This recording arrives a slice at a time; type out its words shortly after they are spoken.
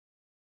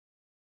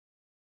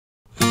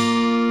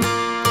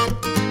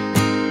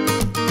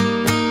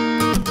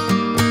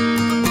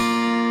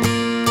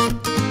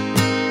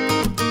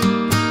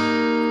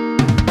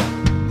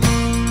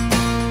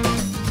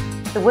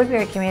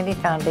Woodbury Community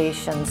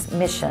Foundation's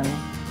mission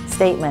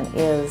statement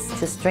is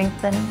to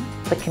strengthen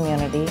the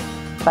community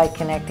by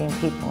connecting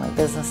people and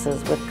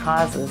businesses with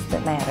causes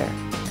that matter.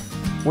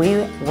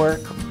 We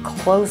work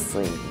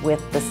closely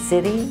with the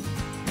city,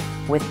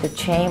 with the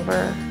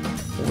chamber,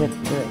 with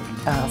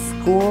the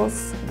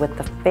schools, with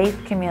the faith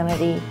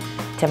community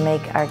to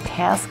make our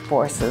task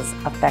forces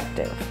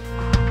effective.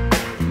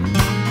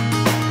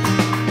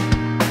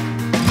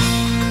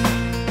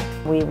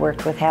 We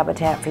worked with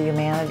Habitat for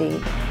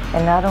Humanity,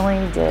 and not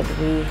only did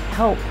we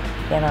help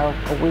in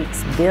a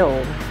week's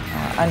build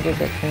under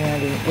the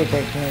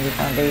Woodbury Community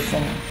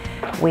Foundation,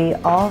 we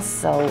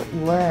also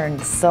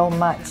learned so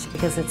much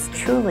because it's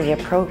truly a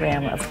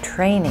program of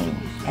training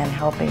and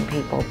helping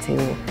people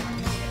to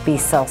be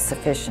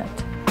self-sufficient.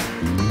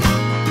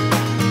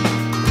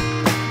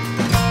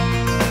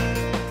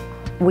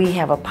 We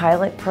have a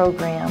pilot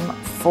program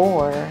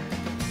for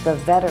the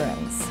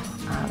veterans.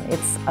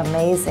 It's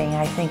amazing.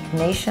 I think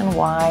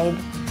nationwide,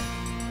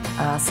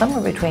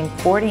 somewhere between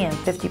 40 and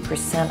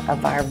 50%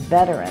 of our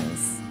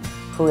veterans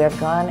who have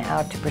gone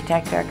out to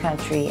protect our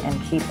country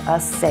and keep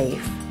us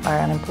safe are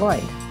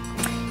unemployed.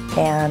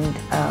 And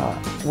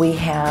we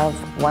have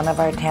one of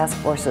our task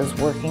forces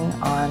working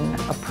on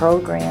a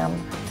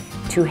program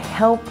to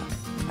help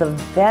the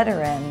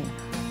veteran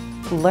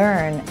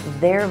learn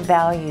their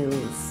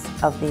values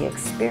of the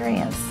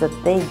experience that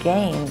they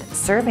gained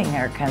serving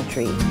our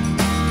country.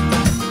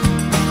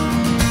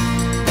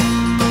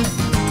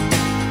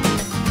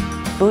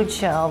 Food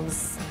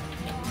shelves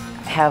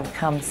have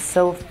come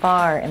so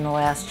far in the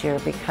last year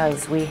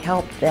because we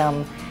helped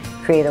them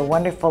create a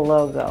wonderful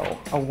logo,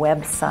 a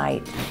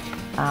website.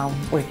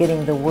 We're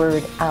getting the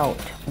word out.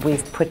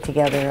 We've put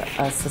together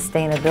a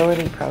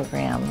sustainability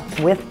program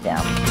with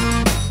them.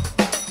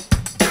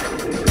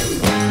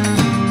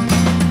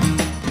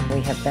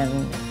 We have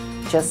been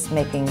just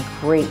making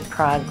great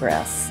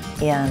progress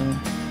in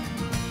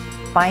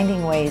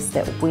finding ways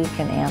that we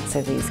can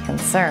answer these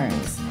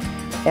concerns.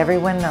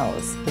 Everyone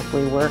knows if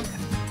we work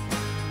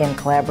in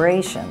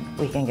collaboration,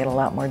 we can get a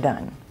lot more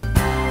done.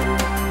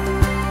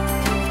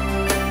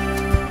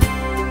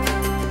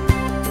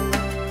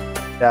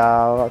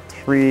 About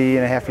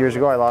 3.5 years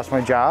ago, I lost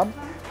my job.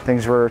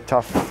 Things were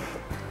tough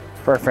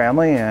for our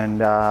family,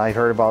 and I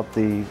heard about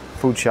the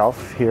food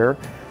shelf here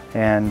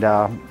and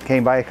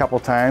came by a couple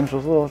times.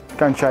 Was a little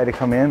gun shy to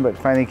come in, but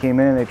finally came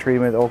in and they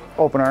treated me with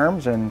open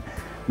arms and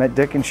met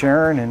Dick and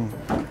Sharon and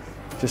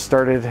just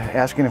started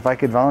asking if I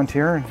could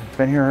volunteer and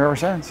been here ever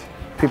since.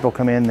 People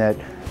come in that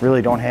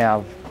really don't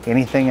have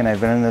anything, and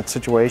I've been in that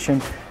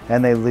situation,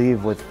 and they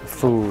leave with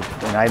food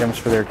and items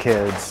for their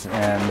kids,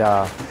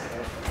 and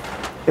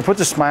it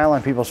puts a smile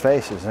on people's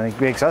faces, and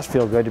it makes us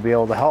feel good to be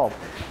able to help.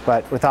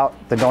 But without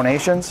the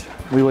donations,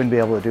 we wouldn't be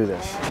able to do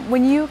this.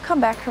 When you come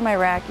back from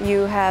Iraq,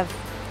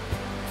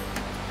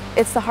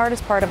 it's the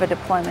hardest part of a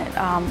deployment.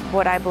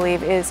 What I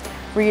believe is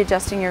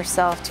readjusting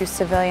yourself to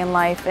civilian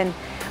life, and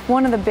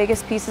one of the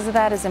biggest pieces of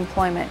that is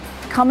employment.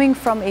 Coming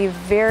from a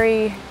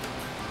very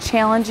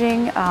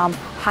challenging,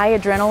 high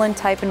adrenaline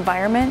type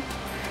environment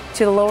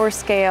to the lower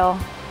scale,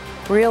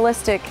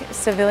 realistic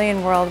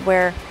civilian world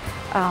where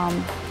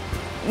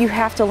you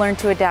have to learn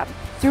to adapt.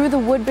 Through the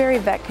Woodbury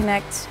Vet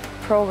Connect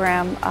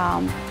program,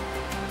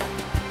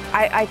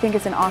 I think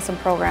it's an awesome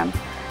program.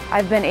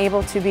 I've been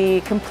able to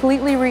be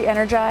completely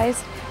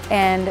re-energized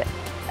and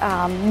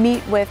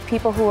meet with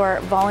people who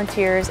are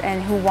volunteers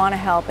and who want to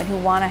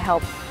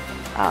help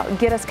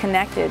get us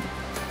connected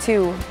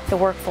to the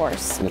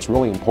workforce. And it's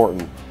really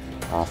important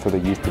for the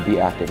youth to be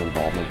active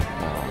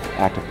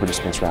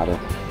participants rather.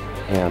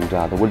 And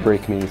the Woodbury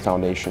Community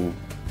Foundation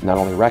not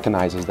only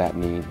recognizes that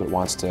need, but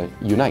wants to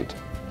unite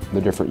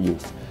the different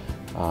youth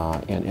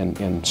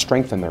and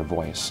strengthen their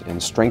voice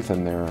and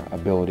strengthen their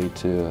ability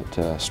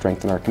to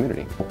strengthen our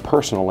community.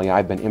 Personally,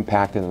 I've been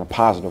impacted in a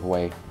positive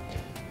way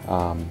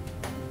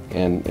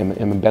and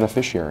am a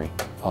beneficiary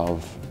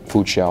of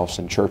food shelves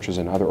and churches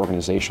and other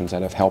organizations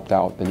that have helped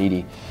out the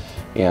needy.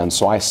 And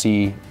so I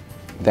see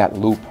that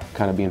loop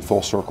kind of being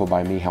full circle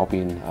by me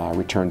helping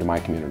return to my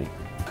community.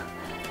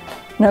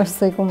 And I was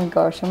like, oh my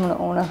gosh, I'm gonna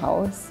own a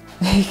house.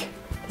 Like,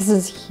 this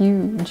is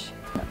huge.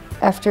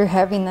 After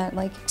having that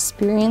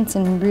experience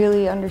and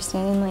really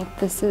understanding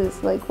this is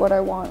what I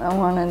want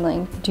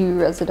to do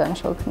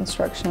residential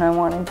construction. I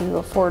want to do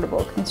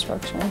affordable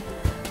construction.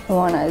 I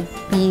want to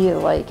be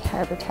like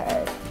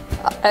Habitat.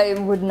 I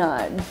would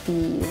not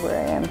be where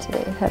I am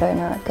today had I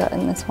not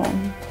gotten this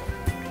home,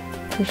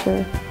 for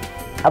sure.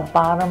 A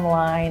bottom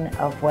line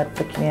of what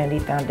the Community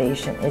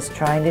Foundation is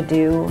trying to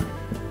do,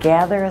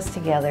 gather us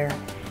together,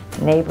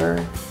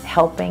 neighbor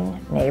helping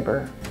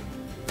neighbor,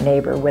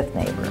 neighbor with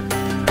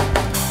neighbor.